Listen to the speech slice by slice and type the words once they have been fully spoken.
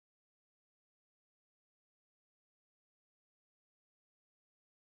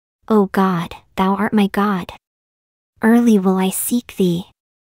O God, thou art my God. Early will I seek thee.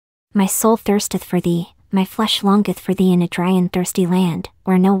 My soul thirsteth for thee, my flesh longeth for thee in a dry and thirsty land,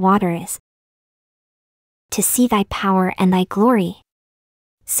 where no water is, to see thy power and thy glory,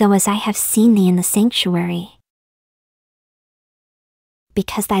 so as I have seen thee in the sanctuary.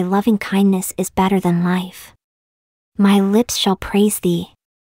 Because thy loving kindness is better than life, my lips shall praise thee.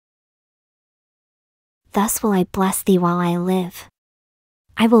 Thus will I bless thee while I live.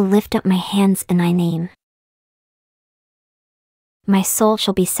 I will lift up my hands in thy name. My soul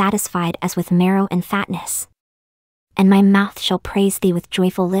shall be satisfied as with marrow and fatness, and my mouth shall praise thee with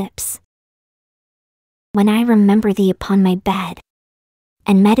joyful lips. When I remember thee upon my bed,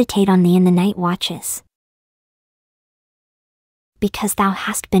 and meditate on thee in the night watches. Because thou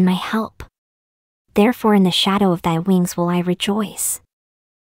hast been my help, therefore in the shadow of thy wings will I rejoice.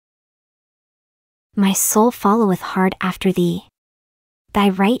 My soul followeth hard after thee. Thy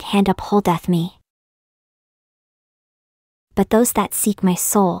right hand upholdeth me. But those that seek my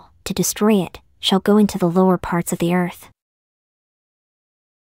soul, to destroy it, shall go into the lower parts of the earth.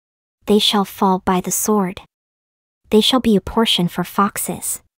 They shall fall by the sword. They shall be a portion for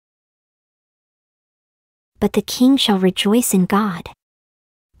foxes. But the king shall rejoice in God.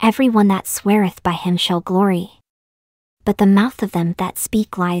 Every one that sweareth by him shall glory. But the mouth of them that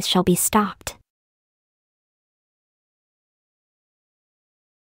speak lies shall be stopped.